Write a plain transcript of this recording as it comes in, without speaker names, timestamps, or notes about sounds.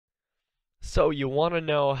So you want to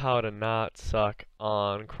know how to not suck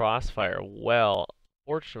on Crossfire? Well,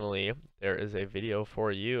 fortunately, there is a video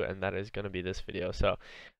for you, and that is going to be this video. So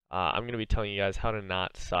I'm going to be telling you guys how to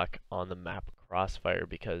not suck on the map Crossfire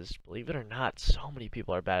because, believe it or not, so many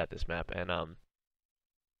people are bad at this map, and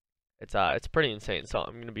it's pretty insane. So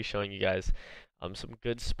I'm going to be showing you guys some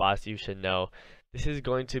good spots you should know. This is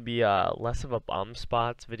going to be less of a bomb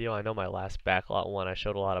spots video. I know my last backlot one I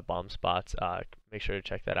showed a lot of bomb spots. Make sure to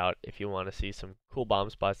check that out if you want to see some cool bomb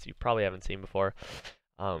spots you probably haven't seen before.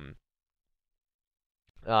 And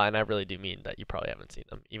I really do mean that you probably haven't seen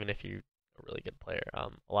them, even if you're a really good player. A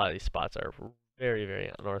lot of these spots are very,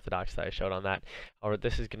 very unorthodox that I showed on that. However,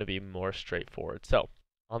 this is going to be more straightforward. So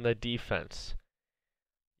on the defense,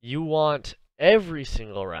 you want every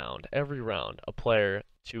single round, a player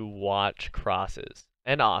to watch crosses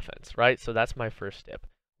and offense, right? So that's my first tip.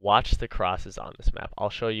 Watch the crosses on this map.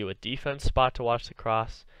 I'll show you a defense spot to watch the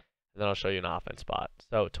cross, and then I'll show you an offense spot.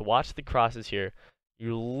 So to watch the crosses here,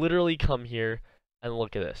 you literally come here and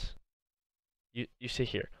look at this. You sit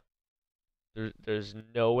here. There's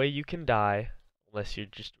no way you can die unless you're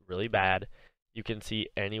just really bad. You can see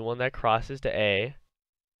anyone that crosses to A,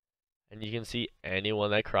 and you can see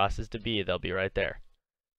anyone that crosses to B, they'll be right there.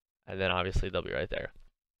 And then obviously they'll be right there.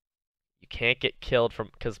 You can't get killed from,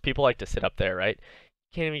 because people like to sit up there, right?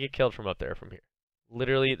 You can't even get killed from up there from here.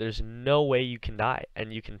 Literally, there's no way you can die.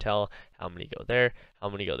 And you can tell how many go there, how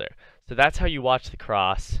many go there. So that's how you watch the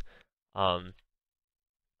cross on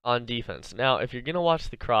defense. Now, if you're going to watch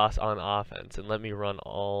the cross on offense, and let me run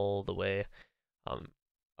all the way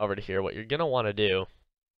over to here, what you're going to want to do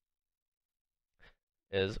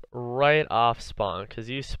is right off spawn, because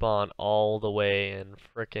you spawn all the way in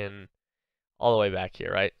frickin' all the way back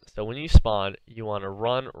here, right? So when you spawn, you want to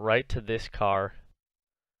run right to this car,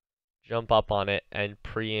 jump up on it, and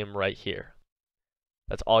pre-aim right here.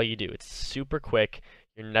 That's all you do. It's super quick.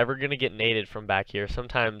 You're never going to get naded from back here.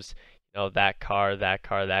 Sometimes, you know, that car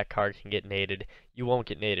can get naded. You won't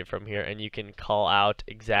get naded from here, and you can call out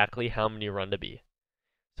exactly how many run to be.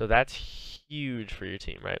 So that's huge for your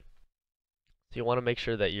team, right? So you want to make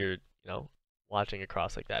sure that you're, watching a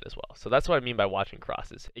cross like that as well. So that's what I mean by watching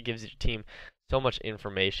crosses. It gives your team so much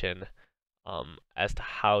information as to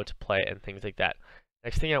how to play and things like that.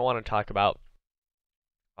 Next thing I want to talk about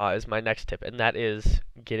is my next tip, and that is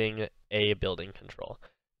getting a building control.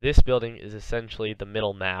 This building is essentially the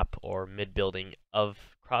middle map or mid building of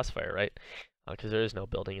Crossfire, right? Because there is no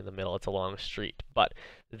building in the middle, it's a long street. But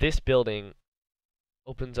this building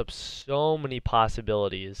opens up so many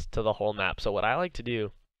possibilities to the whole map. So what I like to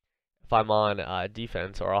do if I'm on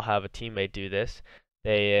defense, or I'll have a teammate do this,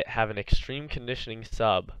 they have an extreme conditioning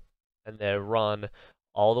sub, and they run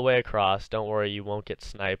all the way across. Don't worry, you won't get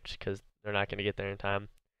sniped, because they're not going to get there in time.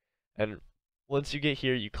 And once you get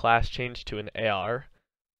here, you class change to an AR,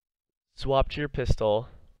 swap to your pistol,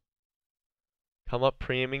 come up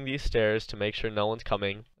pre-aiming these stairs to make sure no one's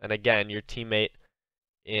coming, and again, your teammate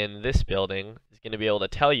in this building is going to be able to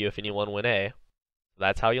tell you if anyone went A. So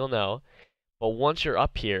that's how you'll know. But once you're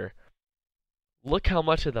up here, look how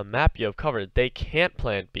much of the map you have covered. They can't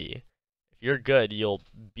plant B. If you're good, you'll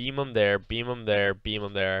beam them there, beam them there, beam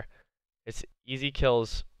them there. It's easy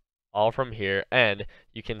kills all from here, and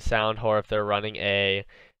you can sound whore if they're running A.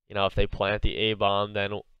 If they plant the A bomb,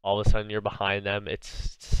 then all of a sudden you're behind them.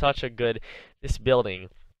 It's such a good, this building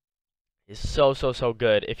is so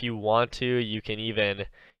good. If you want to, you can even,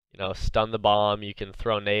 stun the bomb. You can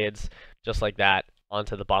throw nades just like that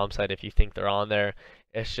onto the bomb site if you think they're on there.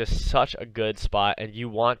 It's just such a good spot, and you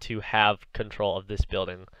want to have control of this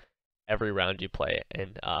building every round you play,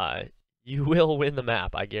 and you will win the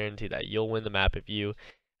map. I guarantee that. You'll win the map if you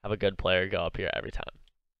have a good player go up here every time.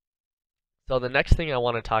 So the next thing I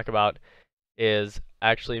want to talk about is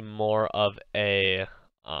actually more of an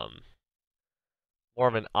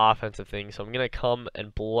offensive thing. So I'm going to come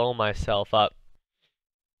and blow myself up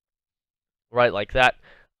right like that.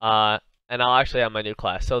 And I'll actually have my new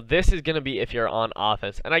class. So this is going to be if you're on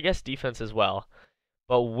offense, and I guess defense as well.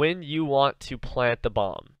 But when you want to plant the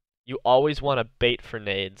bomb, you always want to bait for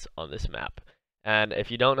nades on this map. And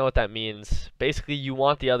if you don't know what that means, basically you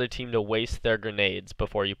want the other team to waste their grenades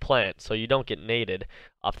before you plant, so you don't get naded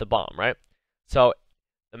off the bomb, right? So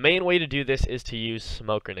the main way to do this is to use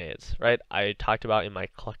smoke grenades, right? I talked about in my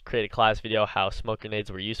created class video how smoke grenades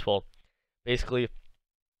were useful. Basically,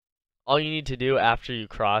 all you need to do after you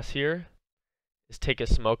cross here is take a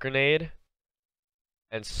smoke grenade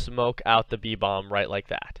and smoke out the B bomb right like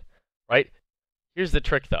that, right? Here's the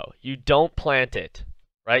trick though. You don't plant it,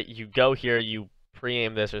 right? You go here, you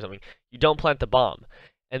pre-aim this or something. You don't plant the bomb.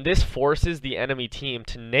 And this forces the enemy team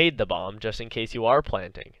to nade the bomb just in case you are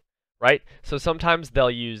planting, right? So sometimes they'll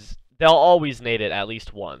always nade it at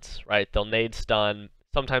least once, right? They'll nade stun.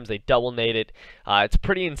 Sometimes they double nade it. It's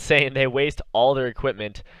pretty insane. They waste all their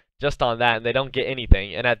equipment just on that, and they don't get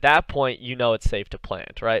anything. And at that point, you know it's safe to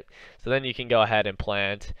plant, right? So then you can go ahead and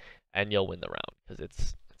plant, and you'll win the round because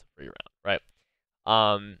it's a free round,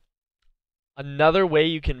 right? Another way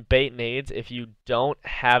you can bait nades if you don't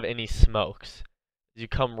have any smokes is you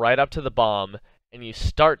come right up to the bomb and you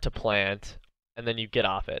start to plant, and then you get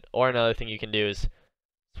off it. Or another thing you can do is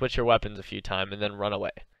switch your weapons a few times and then run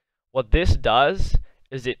away. What this does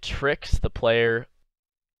is it tricks the player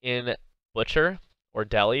in Butcher or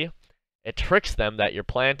Deli. It tricks them that you're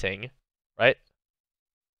planting, right?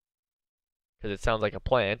 Because it sounds like a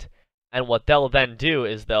plant. And what they'll then do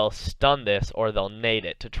is they'll stun this or they'll nade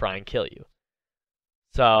it to try and kill you.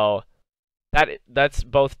 So that's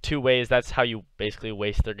both two ways. That's how you basically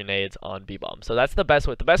waste their grenades on B-bomb. So that's the best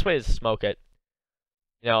way. The best way is to smoke it.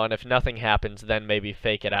 You know, and if nothing happens, then maybe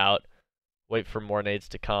fake it out. Wait for more nades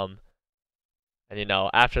to come. And, you know,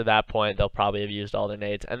 after that point, they'll probably have used all their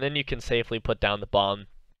nades. And then you can safely put down the bomb.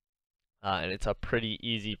 And it's a pretty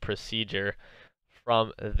easy procedure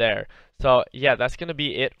from there. So, yeah, that's going to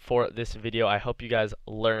be it for this video. I hope you guys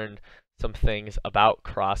learned some things about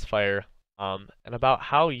Crossfire and about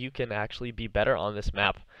how you can actually be better on this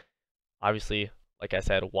map. Obviously, like I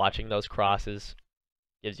said, watching those crosses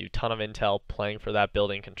gives you a ton of intel. Playing for that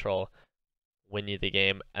building control win you the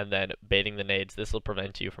game, and then baiting the nades. This will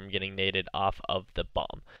prevent you from getting naded off of the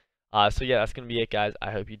bomb. So yeah, that's going to be it, guys.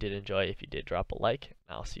 I hope you did enjoy. If you did, drop a like,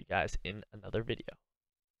 and I'll see you guys in another video.